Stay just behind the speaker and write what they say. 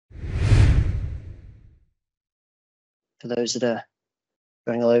for those that are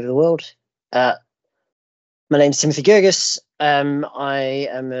going all over the world. My name's Timothy Gergis. I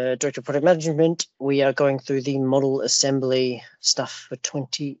am a Director of Product Management. We are going through the model assembly stuff for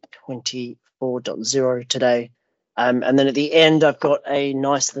 2024.0 today. And then at the end, I've got a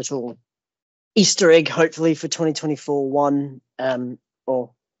nice little Easter egg, hopefully, for 2024-1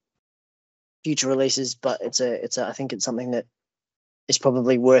 or future releases. But I think it's something that is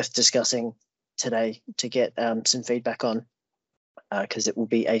probably worth discussing today to get some feedback on, because it will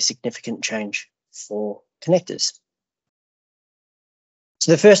be a significant change for connectors.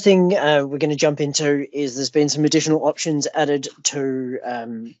 So the first thing we're going to jump into is there's been some additional options added to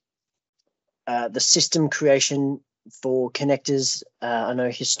the system creation for connectors. I know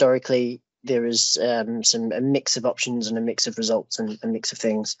historically there is a mix of options and a mix of results and a mix of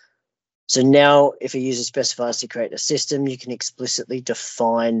things. So now if a user specifies to create a system, you can explicitly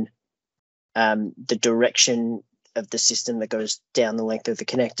define the direction of the system that goes down the length of the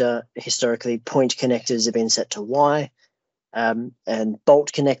connector. Historically, point connectors have been set to Y, and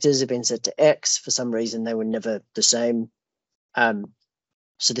bolt connectors have been set to X. For some reason, they were never the same.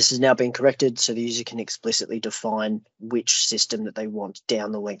 So this has now been corrected, so the user can explicitly define which system that they want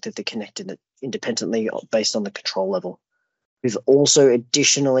down the length of the connector independently based on the control level. We've also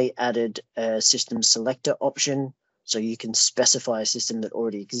additionally added a system selector option, so you can specify a system that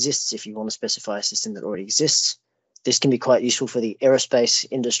already exists if you want to specify a system that already exists. This can be quite useful for the aerospace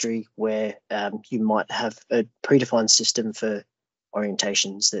industry, where you might have a predefined system for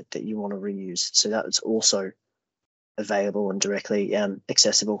orientations that you want to reuse. So that is also available and directly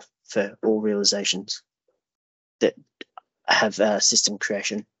accessible for all realizations that have system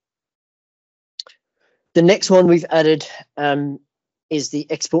creation. The next one we've added is the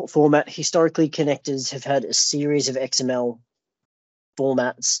export format. Historically, connectors have had a series of XML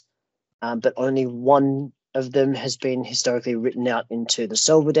formats, but only one of them has been historically written out into the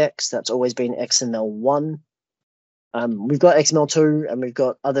solverdex. That's always been XML1. We've got XML2 and we've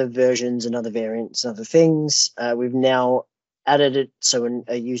got other versions and other variants and other things. We've now added it so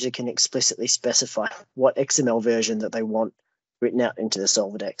a user can explicitly specify what XML version that they want written out into the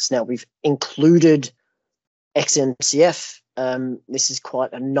solverdex. Now we've included XMCF. This is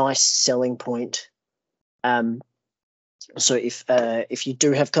quite a nice selling point. So if you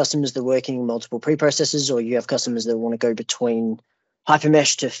do have customers that are working in multiple preprocessors, or you have customers that want to go between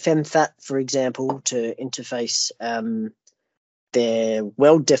HyperMesh to FemFat, for example, to interface their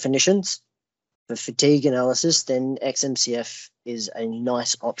weld definitions for fatigue analysis, then XMCF is a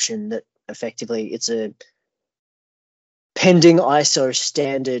nice option that effectively it's a pending ISO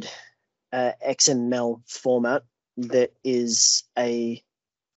standard XML format that is a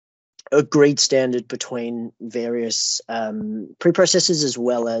agreed standard between various preprocessors as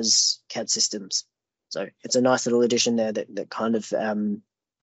well as CAD systems. So it's a nice little addition there that kind of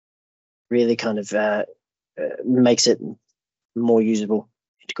really kind of makes it more usable,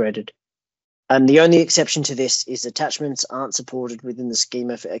 integrated. And the only exception to this is attachments aren't supported within the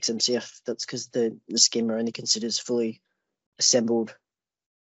schema for XMCF. That's because the schema only considers fully assembled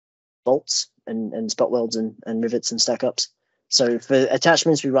bolts and spot welds and rivets and stack ups. So for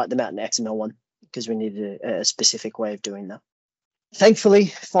attachments, we write them out in XML1 because we needed a specific way of doing that. Thankfully,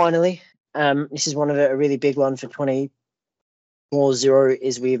 finally, this is one of a really big one for 20.0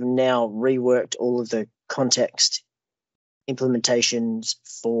 is we've now reworked all of the context implementations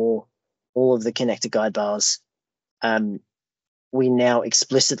for all of the connector guide bars. We now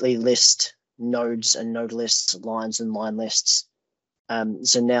explicitly list nodes and node lists, lines and line lists.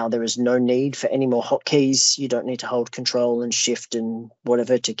 So now there is no need for any more hotkeys. You don't need to hold Control and Shift and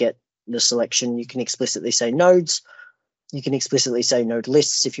whatever to get the selection. You can explicitly say nodes. You can explicitly say node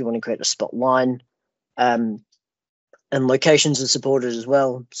lists if you want to create a spot line. And locations are supported as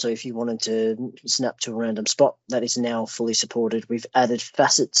well. So if you wanted to snap to a random spot, that is now fully supported. We've added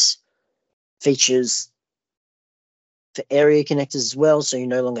facets features for area connectors as well. So you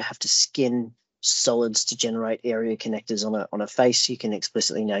no longer have to skin solids to generate area connectors on a face. You can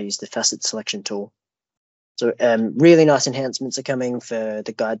explicitly now use the facet selection tool. So really nice enhancements are coming for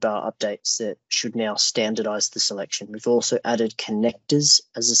the guide bar updates that should now standardize the selection. We've also added connectors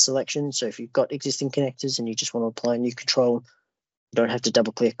as a selection. So if you've got existing connectors and you just want to apply a new control, you don't have to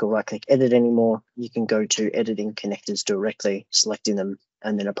double click or right click edit anymore. You can go to editing connectors directly, selecting them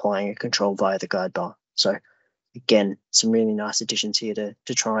and then applying a control via the guide bar. So again, some really nice additions here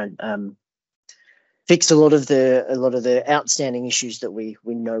to try and fix a lot of the outstanding issues that we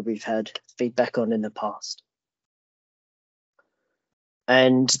know we've had feedback on in the past.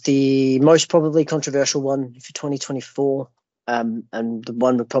 And the most probably controversial one for 2024, and the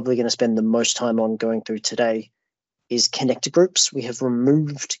one we're probably going to spend the most time on going through today, is connector groups. We have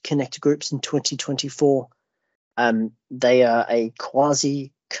removed connector groups in 2024. They are a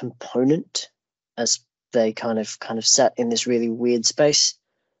quasi component, as they kind of sat in this really weird space.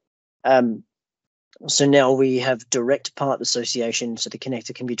 So now we have direct part association. So the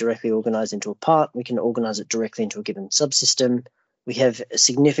connector can be directly organized into a part. We can organize it directly into a given subsystem. We have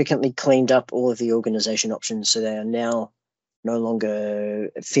significantly cleaned up all of the organization options. So they are now no longer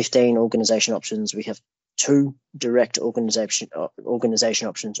 15 organization options. We have 2 direct organization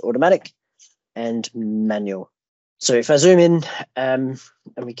options, automatic and manual. So if I zoom in, and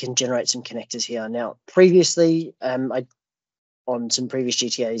we can generate some connectors here. Now, previously, on some previous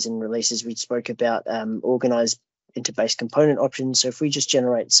GTAs and releases, we spoke about organized interface component options. So if we just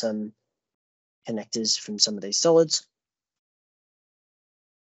generate some connectors from some of these solids,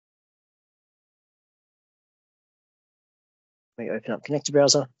 we open up connector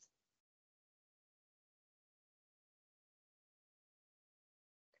browser.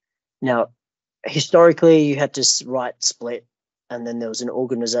 Now, historically, you had to write split, and then there was an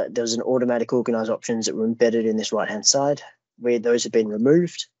automatic organize options that were embedded in this right-hand side, where those have been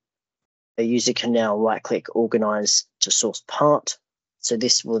removed. The user can now right-click organize to source part. So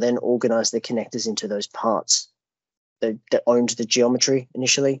this will then organize the connectors into those parts that owned the geometry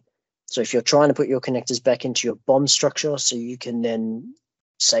initially. So if you're trying to put your connectors back into your BOM structure, so you can then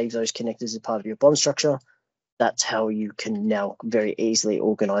save those connectors as part of your BOM structure, that's how you can now very easily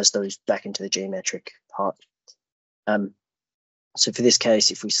organize those back into the geometric part. So for this case,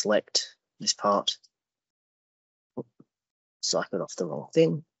 if we select this part, cycled off the wrong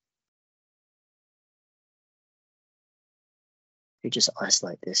thing, we just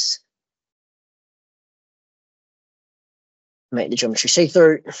isolate this, make the geometry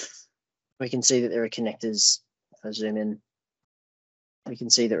see-through. We can see that there are connectors. If I zoom in, we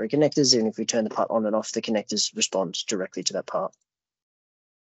can see there are connectors, and if we turn the part on and off, the connectors respond directly to that part.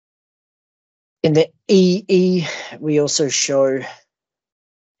 In the EE, we also show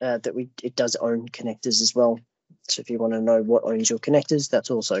that it does own connectors as well. So if you want to know what owns your connectors, that's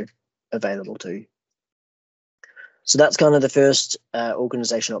also available to you. So that's kind of the first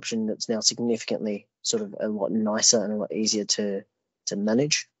organization option that's now significantly sort of a lot nicer and a lot easier to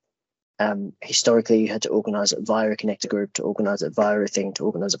manage. Historically, you had to organize it via a connector group, to organize it via a thing, to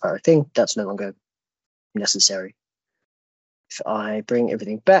organize it via a thing. That's no longer necessary. If I bring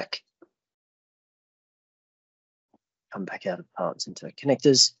everything back, come back out of parts into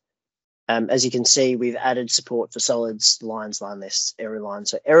connectors. As you can see, we've added support for solids, lines, line lists, arrow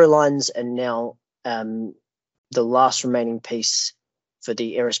lines. So arrow lines are now the last remaining piece for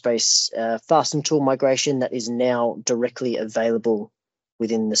the aerospace fasten tool migration that is now directly available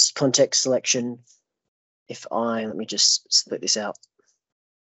within this context selection. Let me just split this out.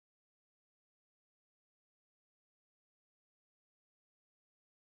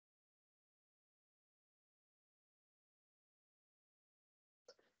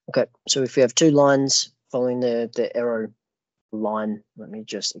 Okay, so if we have 2 lines following the arrow line, let me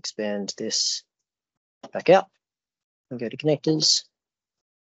just expand this back out and go to connectors.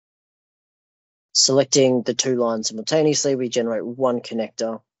 Selecting the 2 lines simultaneously, we generate 1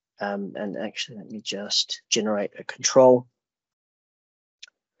 connector, and actually let me just generate a control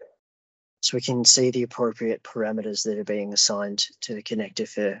so we can see the appropriate parameters that are being assigned to the connector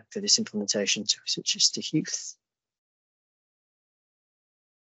for this implementation. So switch this to youth.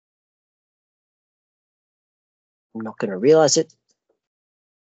 I'm not going to realize it.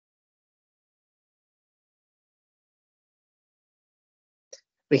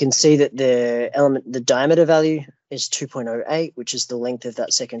 We can see that the diameter value is 2.08, which is the length of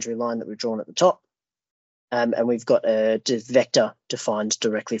that secondary line that we've drawn at the top. And we've got a vector defined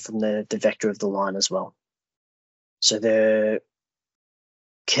directly from the vector of the line as well. So the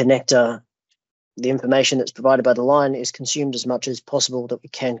connector, the information that's provided by the line is consumed as much as possible that we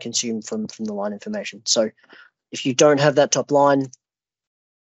can consume from the line information. So if you don't have that top line,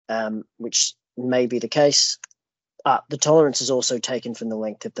 which may be the case, the tolerance is also taken from the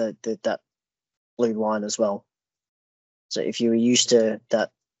length of that blue line as well. So if you were used to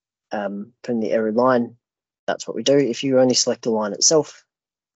that from the arrow line, that's what we do. If you only select the line itself,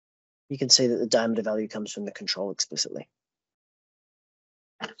 you can see that the diameter value comes from the control explicitly.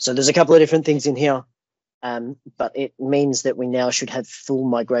 So there's a couple of different things in here, but it means that we now should have full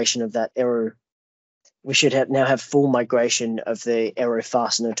migration of that arrow. We should now have full migration of the arrow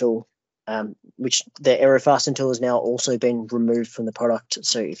fastener tool, which the arrow fastener tool has now also been removed from the product.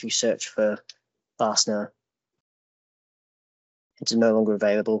 So if you search for fastener, it's no longer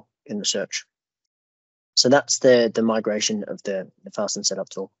available in the search. So that's the migration of the fastener setup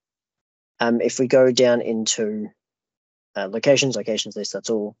tool. If we go down into locations list, that's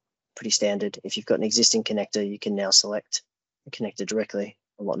all pretty standard. If you've got an existing connector, you can now select the connector directly,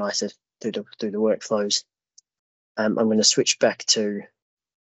 a lot nicer through the workflows. I'm going to switch back to,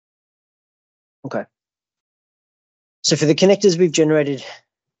 okay. So for the connectors we've generated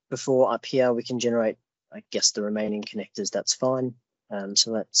before up here, we can generate, I guess, the remaining connectors, that's fine.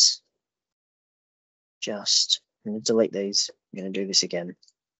 So let's just, I'm going to delete these. I'm going to do this again.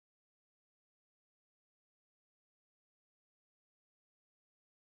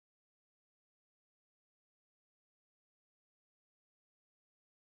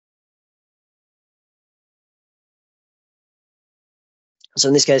 So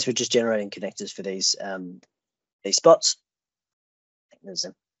in this case, we're just generating connectors for these spots. I think there's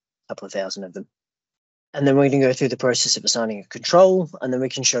a couple of thousand of them. And then we're going to go through the process of assigning a control, and then we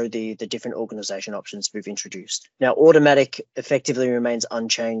can show the different organization options we've introduced. Now, automatic effectively remains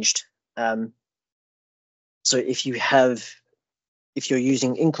unchanged. So if you're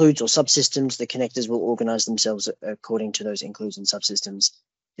using includes or subsystems, the connectors will organize themselves according to those includes and subsystems.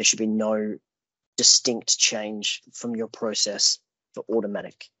 There should be no distinct change from your process for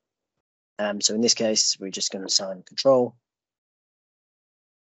automatic. So in this case, we're just going to assign control.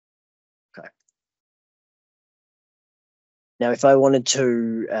 Okay. Now, if I wanted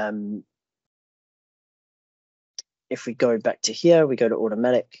to, if we go back to here, we go to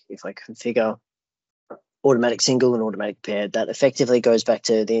automatic. If I configure automatic single and automatic paired, that effectively goes back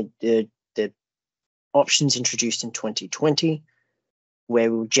to the options introduced in 2020, where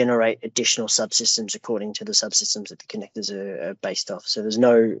we'll generate additional subsystems according to the subsystems that the connectors are based off. So there's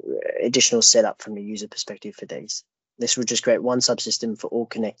no additional setup from the user perspective for these. This will just create one subsystem for all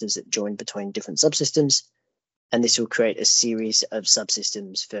connectors that join between different subsystems. And this will create a series of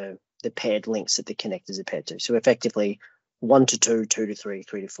subsystems for the paired links that the connectors are paired to. So effectively 1 to 2, 2 to 3,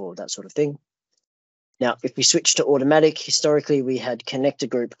 3 to 4, that sort of thing. Now, if we switch to automatic, historically we had connector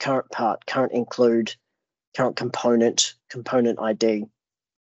group, current part, current include, current component, component ID.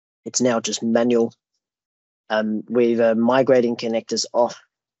 It's now just manual. We're migrating connectors off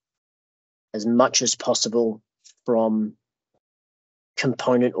as much as possible from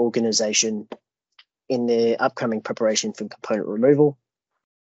component organization in the upcoming preparation for component removal.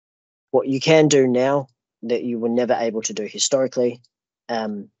 What you can do now that you were never able to do historically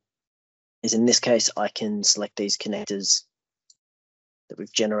is, in this case, I can select these connectors that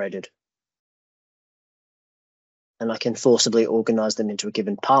we've generated, and I can forcibly organize them into a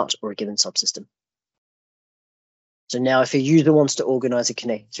given part or a given subsystem. So now if a user wants to organize a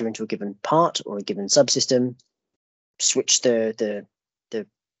connector into a given part or a given subsystem, switch the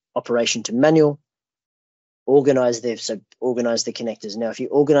operation to manual, organize the connectors. Now, if you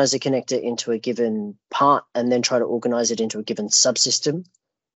organize a connector into a given part and then try to organize it into a given subsystem,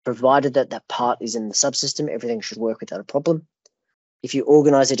 provided that that part is in the subsystem, everything should work without a problem. If you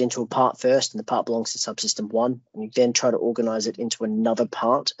organize it into a part first and the part belongs to subsystem 1, and you then try to organize it into another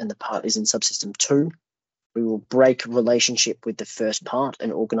part and the part is in subsystem 2, we will break relationship with the first part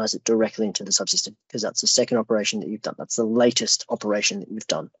and organize it directly into the subsystem, because that's the second operation that you've done. That's the latest operation that you've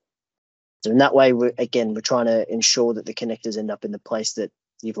done. So in that way, we're trying to ensure that the connectors end up in the place that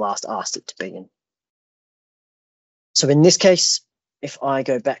you've last asked it to be in. So in this case, if I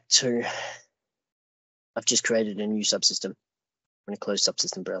go back to, I've just created a new subsystem. I'm going to close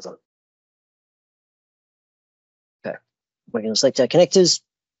subsystem browser. Okay, we're going to select our connectors.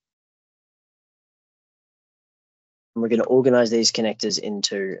 And we're going to organize these connectors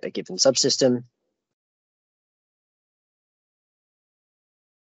into a given subsystem.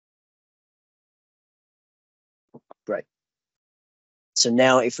 Great. So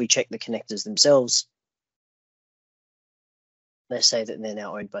now if we check the connectors themselves, let's say that they're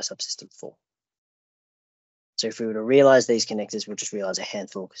now owned by subsystem 4. So if we were to realize these connectors, we'll just realize a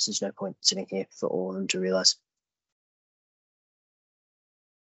handful, because there's no point sitting here for all of them to realize.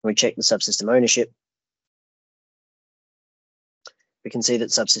 We check the subsystem ownership. We can see that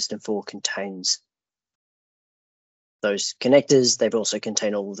subsystem 4 contains those connectors. They've also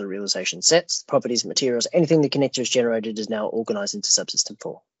contained all of the realization sets, properties, materials, anything the connector has generated is now organized into subsystem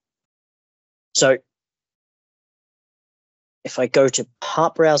 4. So if I go to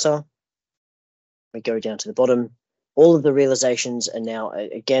part browser, we go down to the bottom, all of the realizations are now,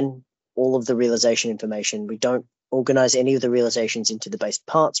 again, all of the realization information. We don't organize any of the realizations into the base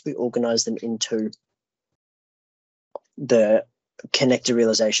parts. We organize them into the connector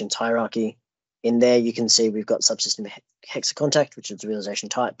realizations hierarchy. In there, you can see we've got subsystem hexacontact, which is the realization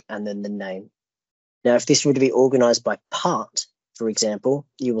type, and then the name. Now, if this were to be organized by part, for example,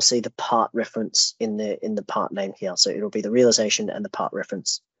 you will see the part reference in the part name here. So it'll be the realization and the part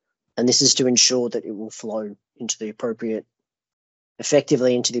reference. And this is to ensure that it will flow into the appropriate,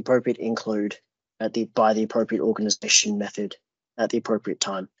 effectively into the appropriate include by the appropriate organization method at the appropriate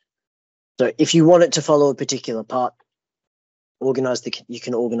time. So if you want it to follow a particular part, you can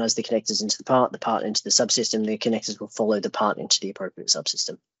organize the connectors into the part into the subsystem. The connectors will follow the part into the appropriate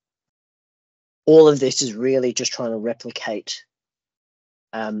subsystem. All of this is really just trying to replicate,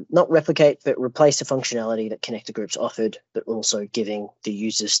 not replicate, but replace the functionality that connector groups offered, but also giving the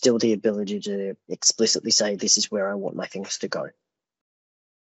user still the ability to explicitly say, this is where I want my things to go.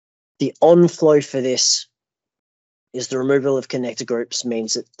 The on flow for this is the removal of connector groups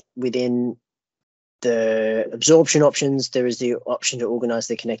means that within the absorption options, there is the option to organize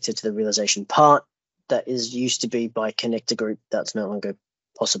the connector to the realization part. That is used to be by connector group. That's no longer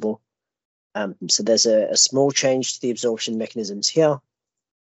possible. So there's a small change to the absorption mechanisms here.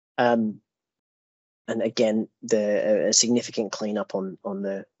 And again, a significant cleanup on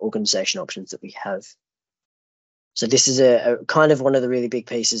the organization options that we have. So this is a kind of one of the really big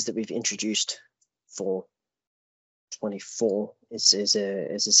pieces that we've introduced for 24 is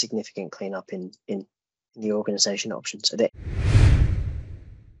a significant cleanup in the organization options. So there.